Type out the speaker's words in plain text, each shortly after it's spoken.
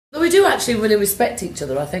But we do actually really respect each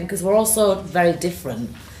other, I think, because we're also very different.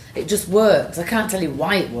 It just works. I can't tell you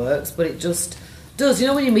why it works, but it just does. You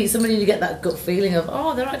know, when you meet somebody and you get that gut feeling of,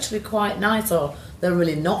 oh, they're actually quite nice, or they're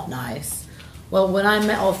really not nice. Well, when I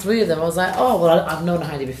met all three of them, I was like, oh, well, I've known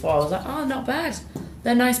Heidi before. I was like, oh, not bad.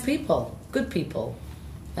 They're nice people, good people,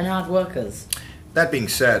 and hard workers. That being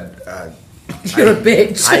said... You're a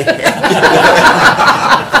bitch.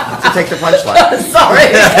 To take the punchline.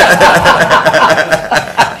 Sorry.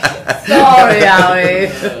 Sorry, Howie.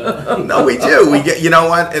 No, we do. We get. You know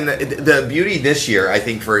what? And the beauty this year, I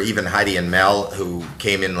think, for even Heidi and Mel, who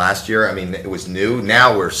came in last year, I mean, it was new.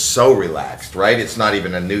 Now we're so relaxed, right? It's not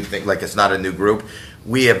even a new thing. Like, it's not a new group.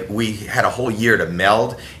 We had a whole year to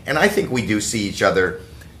meld, and I think we do see each other.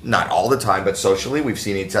 Not all the time, but socially, we've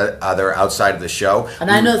seen each other outside of the show. And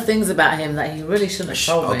I know things about him that he really shouldn't have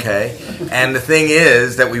told me. Okay. And the thing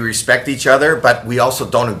is that we respect each other, but we also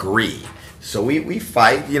don't agree. So we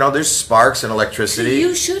fight. You know, there's sparks and electricity.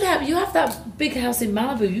 You have that big house in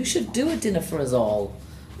Malibu. You should do a dinner for us all,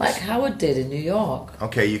 like Howard did in New York.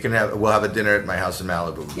 Okay, we'll have a dinner at my house in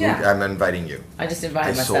Malibu. Yeah. I'm inviting you. I just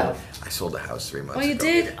invited myself. I sold the house 3 months ago. Oh, you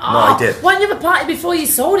did? No, I did. Why didn't you have a party before you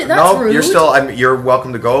sold it? That's rude. You're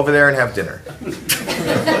welcome to go over there and have dinner.